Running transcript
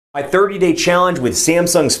My 30-day challenge with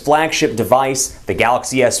Samsung's flagship device, the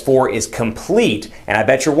Galaxy S4, is complete, and I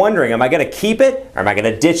bet you're wondering, am I going to keep it or am I going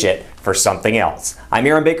to ditch it for something else? I'm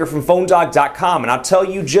Aaron Baker from PhoneDog.com, and I'll tell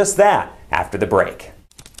you just that after the break.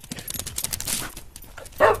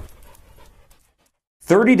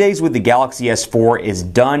 30 days with the Galaxy S4 is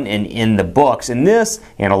done and in the books, and this,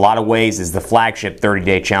 in a lot of ways, is the flagship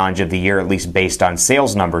 30-day challenge of the year, at least based on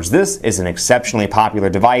sales numbers. This is an exceptionally popular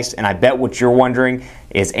device, and I bet what you're wondering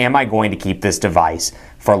is, am I going to keep this device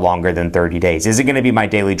for longer than 30 days? Is it going to be my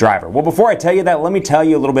daily driver? Well, before I tell you that, let me tell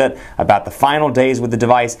you a little bit about the final days with the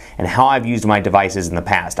device and how I've used my devices in the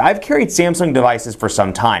past. I've carried Samsung devices for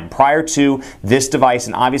some time. Prior to this device,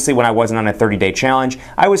 and obviously when I wasn't on a 30-day challenge,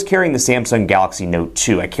 I was carrying the Samsung Galaxy Note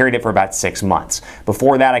 2. I carried it for about 6 months.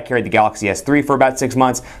 Before that, I carried the Galaxy S3 for about 6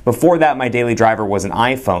 months. Before that, my daily driver was an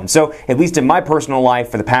iPhone. So, at least in my personal life,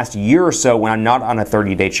 for the past year or so, when I'm not on a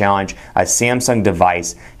 30-day challenge, a Samsung device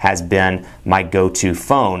has been my go-to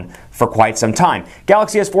phone for quite some time.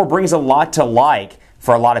 Galaxy S4 brings a lot to like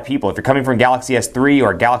for a lot of people. If you're coming from Galaxy S3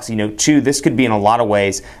 or Galaxy Note 2, this could be in a lot of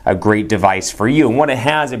ways a great device for you. And what it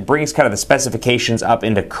has, it brings kind of the specifications up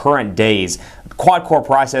into current days. Quad-core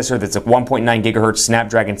processor that's a 1.9 gigahertz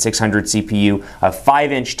Snapdragon 600 CPU, a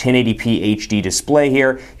 5-inch 1080p HD display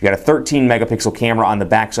here. You've got a 13 megapixel camera on the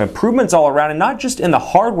back, so improvements all around, and not just in the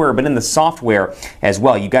hardware, but in the software as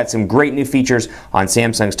well. You've got some great new features on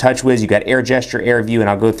Samsung's TouchWiz. You've got Air Gesture, Air View, and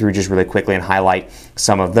I'll go through just really quickly and highlight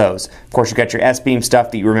some of those. Of course, you've got your S-Beam stuff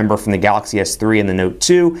that you remember from the Galaxy S3 and the Note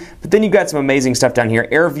 2, but then you've got some amazing stuff down here.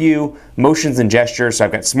 Air View, motions and gestures, so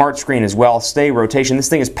I've got smart screen as well, stay, rotation. This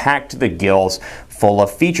thing is packed to the gills full of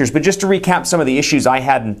features. But just to recap some of the issues I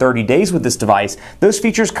had in 30 days with this device, those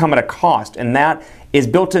features come at a cost, and that is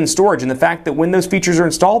built-in storage, and the fact that when those features are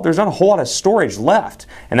installed, there's not a whole lot of storage left,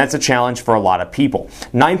 and that's a challenge for a lot of people.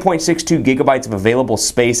 9.62 gigabytes of available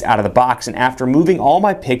space out of the box, and after moving all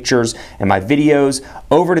my pictures and my videos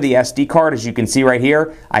over to the SD card, as you can see right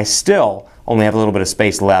here, I still only have a little bit of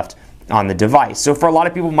space left on the device. So for a lot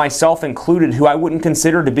of people, myself included, who I wouldn't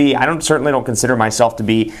consider to be, certainly don't consider myself to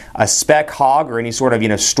be a spec hog or any sort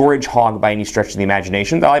of, storage hog by any stretch of the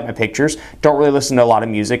imagination. I like my pictures, don't really listen to a lot of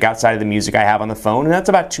music outside of the music I have on the phone, and that's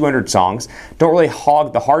about 200 songs. Don't really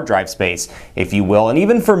hog the hard drive space, if you will. And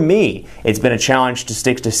even for me, it's been a challenge to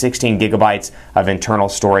stick to 16 gigabytes of internal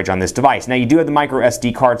storage on this device. Now, you do have the micro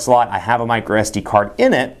SD card slot. I have a micro SD card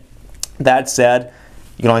in it. That said,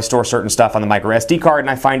 you can only store certain stuff on the micro SD card, and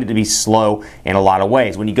I find it to be slow in a lot of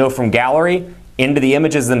ways. When you go from gallery into the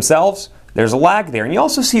images themselves, there's a lag there. And you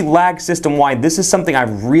also see lag system-wide. This is something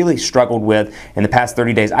I've really struggled with in the past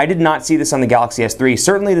 30 days. I did not see this on the Galaxy S3.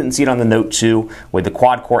 Certainly didn't see it on the Note 2 with the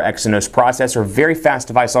quad-core Exynos processor. Very fast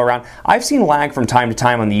device all around. I've seen lag from time to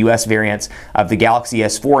time on the US variants of the Galaxy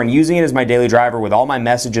S4, and using it as my daily driver with all my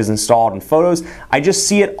messages installed and photos, I just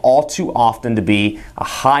see it all too often to be a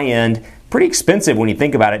high-end, pretty expensive when you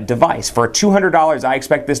think about it, device. For $200, I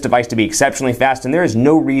expect this device to be exceptionally fast, and there is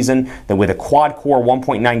no reason that with a quad-core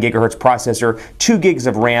 1.9 gigahertz processor, 2 gigs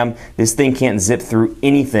of RAM, this thing can't zip through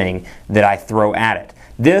anything that I throw at it.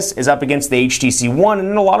 This is up against the HTC One, and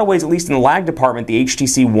in a lot of ways, at least in the lag department, the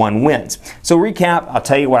HTC One wins. So recap, I'll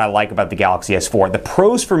tell you what I like about the Galaxy S4. The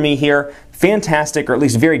pros for me here, fantastic, or at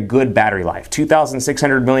least very good battery life.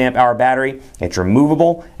 2,600 milliamp hour battery, it's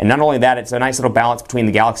removable, and not only that, it's a nice little balance between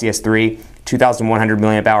the Galaxy S3, 2,100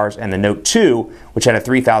 milliamp hours, and the Note 2, which had a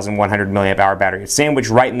 3,100 milliamp hour battery. It's sandwiched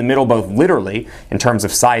right in the middle, both literally in terms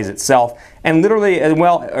of size itself, and literally,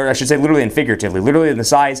 well, or I should say literally and figuratively. Literally in the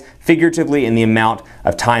size, figuratively in the amount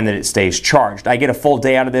of time that it stays charged. I get a full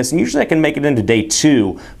day out of this, and usually I can make it into day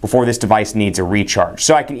 2 before this device needs a recharge.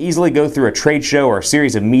 So I can easily go through a trade show or a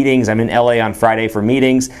series of meetings. I'm in LA on Friday for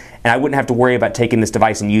meetings, and I wouldn't have to worry about taking this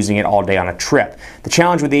device and using it all day on a trip. The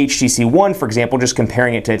challenge with the HTC One, for example, just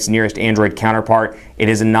comparing it to its nearest Android counterpart, it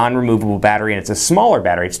is a non-removable battery, and it's a smaller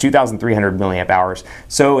battery. It's 2,300 milliamp hours.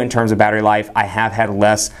 So in terms of battery life, I have had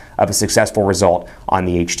less of a successful result on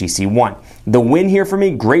the HTC One. The win here for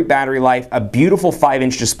me, great battery life, a beautiful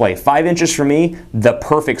 5-inch display. 5 inches for me, the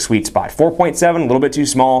perfect sweet spot. 4.7, a little bit too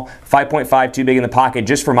small. 5.5, too big in the pocket.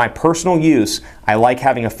 Just for my personal use, I like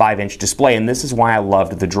having a 5-inch display, and this is why I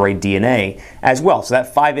loved the Droid DNA as well. So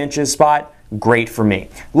that 5 inches spot, great for me.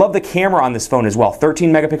 Love the camera on this phone as well.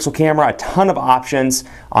 13 megapixel camera, a ton of options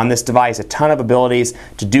on this device, a ton of abilities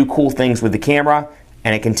to do cool things with the camera,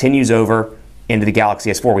 and it continues over into the Galaxy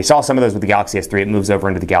S4. We saw some of those with the Galaxy S3. It moves over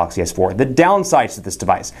into the Galaxy S4. The downsides to this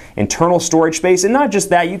device: internal storage space, and not just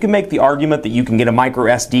that, you can make the argument that you can get a micro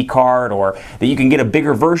SD card or that you can get a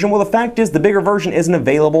bigger version. Well, the fact is the bigger version isn't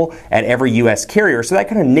available at every US carrier, so that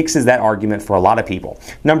kind of nixes that argument for a lot of people.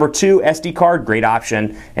 Number two, SD card, great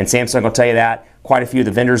option, and Samsung will tell you that. Quite a few of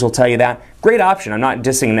the vendors will tell you that. Great option. I'm not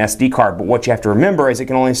dissing an SD card, but what you have to remember is it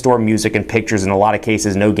can only store music and pictures, in a lot of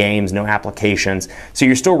cases, no games, no applications. So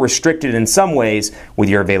you're still restricted in some ways with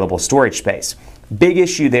your available storage space. Big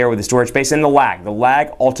issue there with the storage space and the lag. The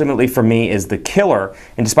lag ultimately for me is the killer,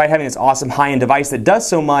 and despite having this awesome high-end device that does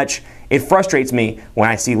so much, it frustrates me when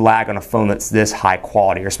I see lag on a phone that's this high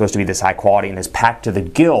quality, or supposed to be this high quality, and is packed to the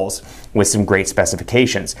gills with some great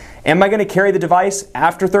specifications. Am I going to carry the device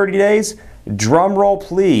after 30 days? Drum roll,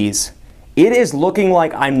 please. It is looking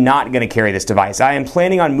like I'm not going to carry this device. I am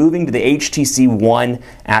planning on moving to the HTC One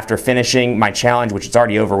after finishing my challenge, which is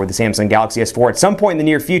already over with the Samsung Galaxy S4. At some point in the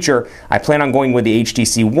near future, I plan on going with the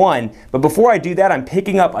HTC One. But before I do that, I'm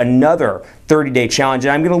picking up another 30-day challenge,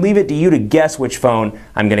 and I'm going to leave it to you to guess which phone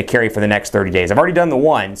I'm going to carry for the next 30 days. I've already done the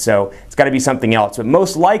one, so it's got to be something else. But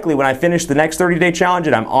most likely, when I finish the next 30-day challenge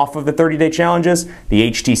and I'm off of the 30-day challenges, the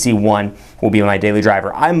HTC One will be my daily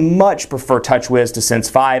driver. I much prefer TouchWiz to Sense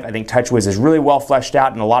 5. I think TouchWiz is really well fleshed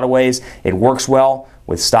out in a lot of ways. It works well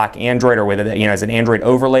with stock Android, or with it, as an Android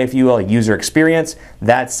overlay, if you will, a user experience.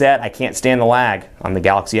 That said, I can't stand the lag on the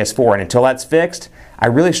Galaxy S4, and until that's fixed, I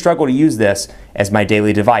really struggle to use this as my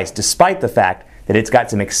daily device, despite the fact that it's got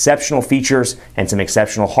some exceptional features and some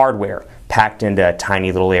exceptional hardware packed into a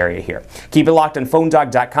tiny little area here. Keep it locked on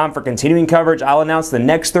PhoneDog.com for continuing coverage. I'll announce the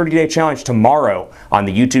next 30-day challenge tomorrow on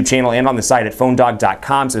the YouTube channel and on the site at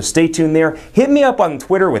PhoneDog.com, so stay tuned there. Hit me up on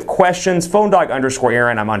Twitter with questions,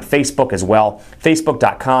 PhoneDog_Aaron. I'm on Facebook as well,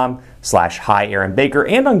 Facebook.com/HiAaronBaker,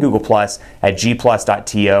 and on Google Plus at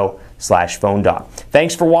gplus.to/PhoneDog.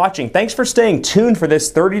 Thanks for watching. Thanks for staying tuned for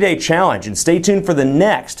this 30-day challenge, and stay tuned for the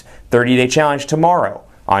next 30-day challenge tomorrow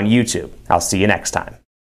on YouTube. I'll see you next time.